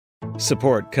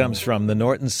Support comes from the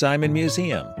Norton Simon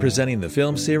Museum, presenting the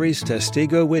film series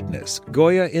Testigo Witness,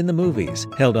 Goya in the Movies.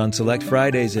 Held on select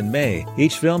Fridays in May,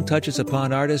 each film touches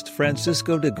upon artist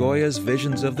Francisco de Goya's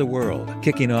visions of the world,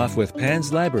 kicking off with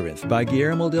Pan's Labyrinth by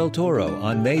Guillermo del Toro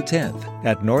on May 10th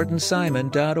at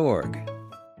nortonsimon.org.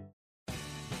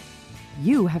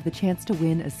 You have the chance to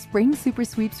win a Spring Super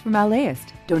Sweeps from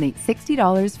LAist. Donate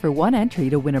 $60 for one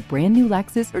entry to win a brand new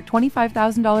Lexus or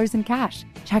 $25,000 in cash.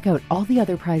 Check out all the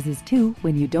other prizes too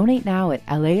when you donate now at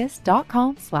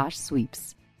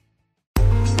laist.com/sweeps.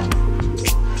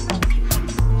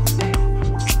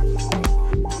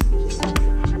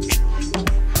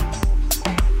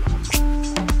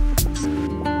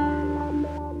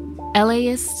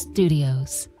 LAist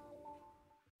Studios.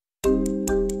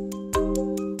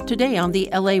 Today on the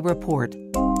LA Report.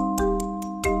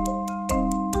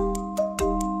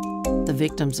 The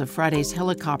victims of Friday's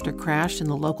helicopter crash in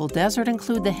the local desert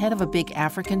include the head of a big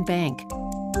African bank.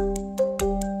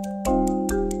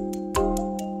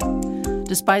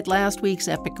 Despite last week's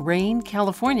epic rain,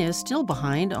 California is still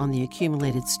behind on the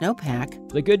accumulated snowpack.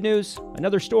 The good news,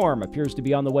 another storm appears to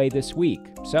be on the way this week,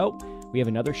 so we have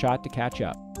another shot to catch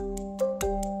up.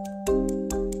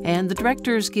 And the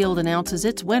Directors Guild announces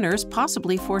its winners,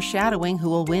 possibly foreshadowing who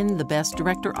will win the Best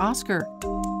Director Oscar.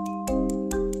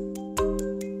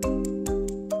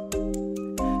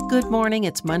 Good morning.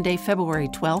 It's Monday, February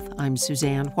 12th. I'm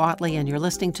Suzanne Whatley, and you're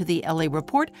listening to the LA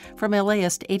Report from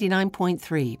LAist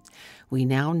 89.3. We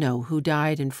now know who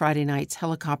died in Friday night's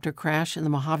helicopter crash in the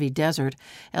Mojave Desert.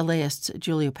 LAist's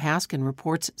Julia Paskin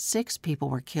reports 6 people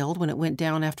were killed when it went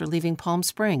down after leaving Palm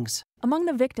Springs. Among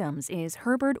the victims is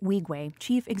Herbert Wigwe,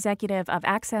 chief executive of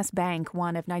Access Bank,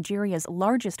 one of Nigeria's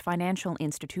largest financial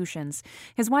institutions.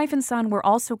 His wife and son were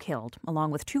also killed, along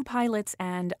with 2 pilots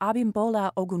and Abimbola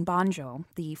Ogunbanjo,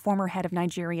 the former head of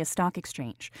Nigeria's stock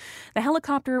exchange. The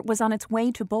helicopter was on its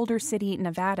way to Boulder City,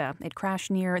 Nevada. It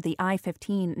crashed near the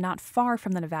I-15, not far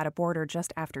from the Nevada border,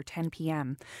 just after 10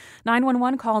 p.m.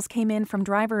 911 calls came in from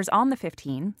drivers on the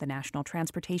 15. The National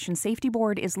Transportation Safety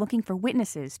Board is looking for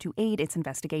witnesses to aid its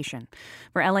investigation.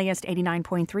 For LAist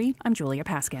 89.3, I'm Julia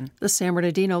Paskin. The San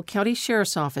Bernardino County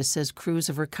Sheriff's Office says crews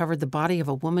have recovered the body of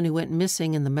a woman who went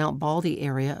missing in the Mount Baldy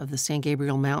area of the San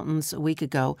Gabriel Mountains a week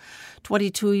ago.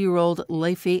 22-year-old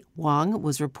Leifi Wang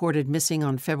was reported missing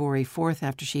on February 4th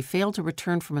after she failed to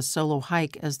return from a solo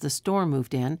hike as the storm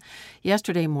moved in.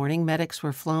 Yesterday morning, medics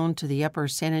were flown to the upper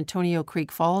San Antonio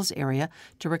Creek Falls area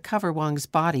to recover Wang's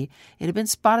body. It had been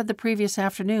spotted the previous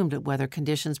afternoon, but weather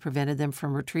conditions prevented them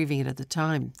from retrieving it at the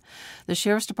time. The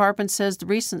Sheriff's Department says the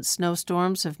recent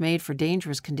snowstorms have made for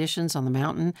dangerous conditions on the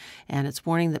mountain, and it's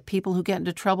warning that people who get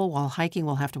into trouble while hiking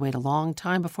will have to wait a long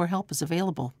time before help is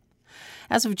available.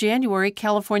 As of January,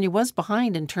 California was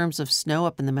behind in terms of snow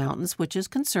up in the mountains, which is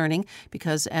concerning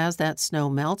because as that snow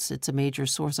melts, it's a major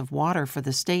source of water for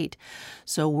the state.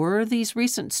 So were these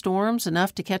recent storms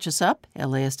enough to catch us up?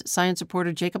 LAist science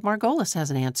reporter Jacob Margolis has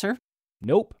an answer.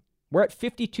 Nope. We're at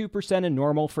 52% of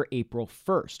normal for April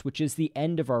 1st, which is the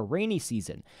end of our rainy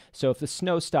season. So if the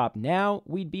snow stopped now,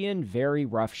 we'd be in very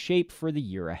rough shape for the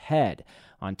year ahead.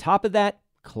 On top of that,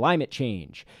 climate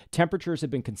change. Temperatures have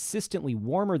been consistently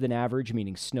warmer than average,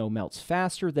 meaning snow melts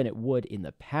faster than it would in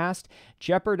the past,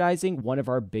 jeopardizing one of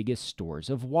our biggest stores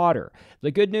of water.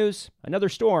 The good news, another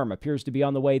storm appears to be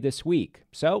on the way this week.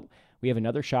 So we have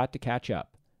another shot to catch up.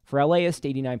 For LAist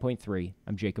 89.3,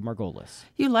 I'm Jacob Margolis.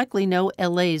 You likely know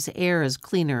LA's air is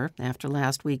cleaner after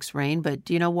last week's rain, but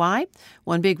do you know why?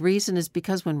 One big reason is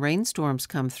because when rainstorms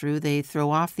come through, they throw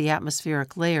off the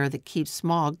atmospheric layer that keeps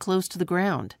smog close to the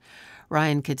ground.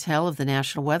 Ryan Cattell of the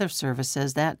National Weather Service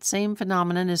says that same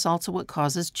phenomenon is also what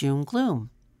causes June gloom.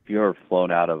 If you've ever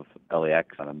flown out of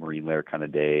LAX on a marine layer kind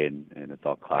of day and it's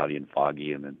all cloudy and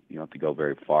foggy, and then you don't have to go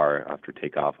very far after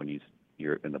takeoff when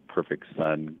you're in the perfect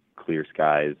sun, clear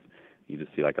skies, you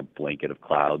just see like a blanket of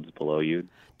clouds below you.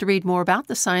 To read more about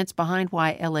the science behind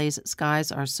why LA's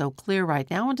skies are so clear right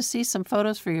now and to see some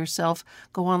photos for yourself,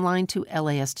 go online to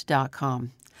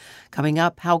laist.com. Coming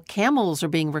up, how camels are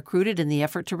being recruited in the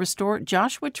effort to restore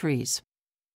Joshua trees.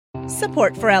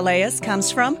 Support for LAist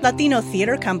comes from Latino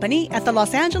Theater Company at the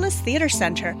Los Angeles Theater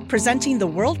Center, presenting the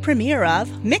world premiere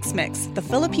of Mix Mix, the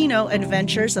Filipino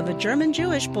adventures of a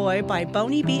German-Jewish boy by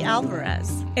Bonnie B.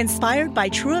 Alvarez. Inspired by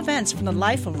true events from the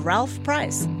life of Ralph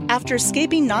Price. After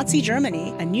escaping Nazi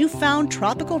Germany, a newfound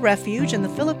tropical refuge in the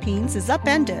Philippines is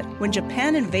upended when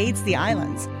Japan invades the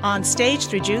islands. On stage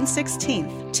through June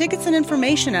 16th. Tickets and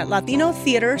information at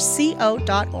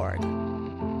latinotheaterco.org.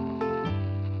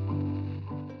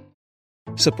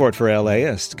 Support for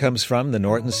LAist comes from the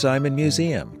Norton Simon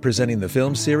Museum, presenting the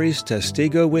film series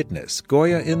Testigo Witness,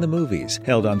 Goya in the Movies,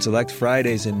 held on select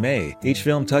Fridays in May. Each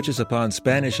film touches upon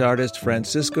Spanish artist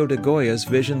Francisco de Goya's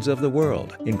visions of the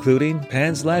world, including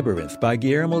Pan's Labyrinth by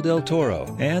Guillermo del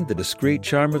Toro and The Discreet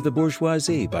Charm of the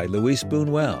Bourgeoisie by Luis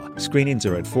Buñuel. Screenings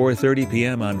are at 4:30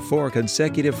 p.m. on 4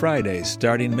 consecutive Fridays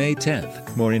starting May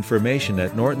 10th. More information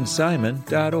at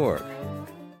nortonsimon.org.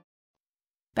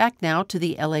 Back now to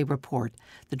the LA Report.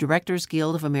 The Directors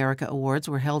Guild of America Awards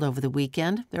were held over the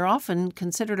weekend. They're often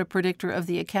considered a predictor of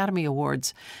the Academy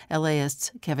Awards.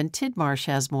 LAist's Kevin Tidmarsh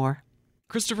has more.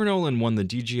 Christopher Nolan won the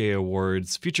DGA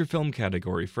Awards feature film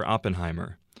category for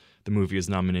Oppenheimer. The movie is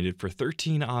nominated for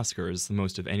 13 Oscars, the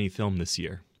most of any film this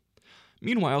year.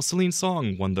 Meanwhile, Celine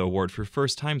Song won the award for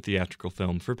first-time theatrical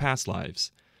film for Past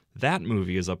Lives. That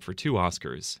movie is up for 2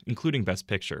 Oscars, including Best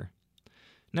Picture.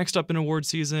 Next up in award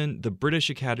season, the British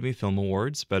Academy Film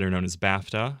Awards, better known as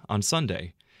BAFTA, on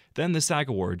Sunday. Then the SAG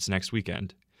Awards next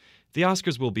weekend. The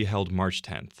Oscars will be held March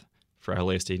 10th. For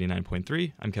LAist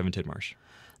 89.3, I'm Kevin Tidmarsh.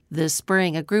 This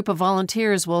spring, a group of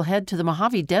volunteers will head to the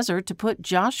Mojave Desert to put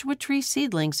Joshua tree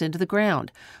seedlings into the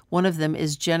ground. One of them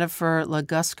is Jennifer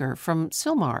Lagusker from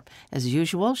Sylmar. As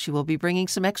usual, she will be bringing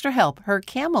some extra help, her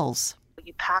camels.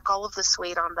 You pack all of this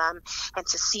weight on them, and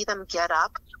to see them get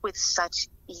up with such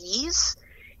ease,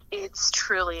 it's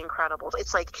truly incredible.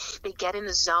 It's like they get in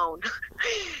a zone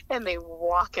and they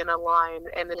walk in a line,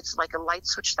 and it's like a light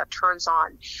switch that turns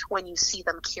on when you see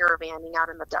them caravanning out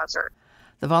in the desert.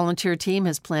 The volunteer team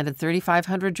has planted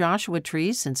 3,500 Joshua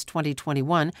trees since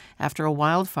 2021 after a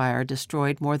wildfire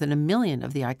destroyed more than 1 million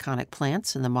of the iconic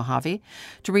plants in the Mojave.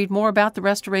 To read more about the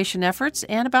restoration efforts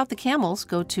and about the camels,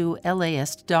 go to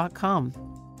laist.com.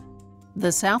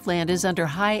 The Southland is under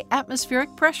high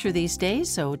atmospheric pressure these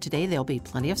days, so today there'll be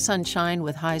plenty of sunshine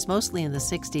with highs mostly in the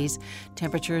 60s.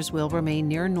 Temperatures will remain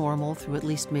near normal through at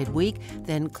least midweek.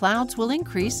 Then clouds will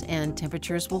increase and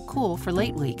temperatures will cool for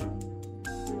late week.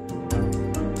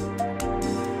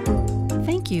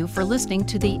 Thank you for listening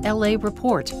to the LA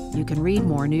Report. You can read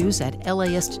more news at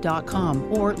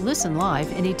laist.com or listen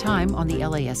live anytime on the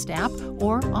LAist app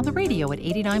or on the radio at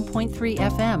 89.3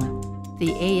 FM.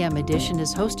 The AM edition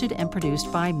is hosted and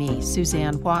produced by me,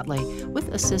 Suzanne Whatley,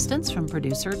 with assistance from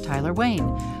producer Tyler Wayne.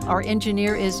 Our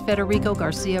engineer is Federico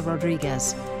Garcia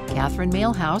Rodriguez. Catherine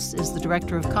Mailhouse is the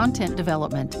Director of Content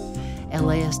Development.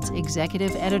 LAist's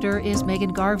executive editor is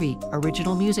Megan Garvey.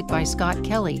 Original music by Scott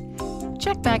Kelly.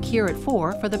 Check back here at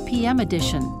 4 for the PM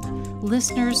edition.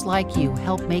 Listeners like you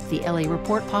help make the LA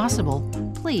Report possible.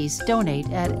 Please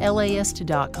donate at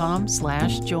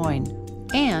laist.com/join.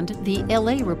 And the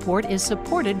LA Report is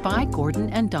supported by Gordon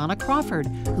and Donna Crawford,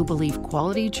 who believe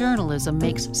quality journalism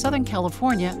makes Southern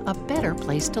California a better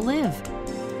place to live.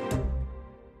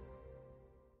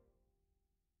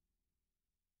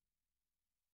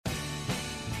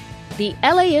 The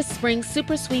LAist Spring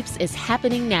Super Sweeps is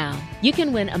happening now. You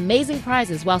can win amazing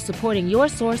prizes while supporting your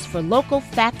source for local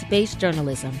fact-based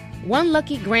journalism. One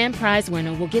lucky grand prize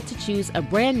winner will get to choose a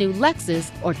brand new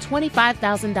Lexus or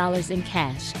 $25,000 in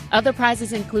cash. Other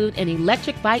prizes include an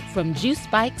electric bike from Juice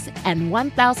Bikes and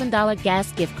 $1,000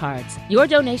 gas gift cards. Your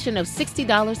donation of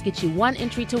 $60 gets you 1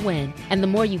 entry to win, and the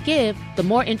more you give, the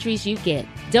more entries you get.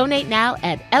 Donate now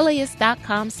at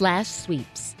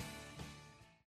laist.com/sweeps.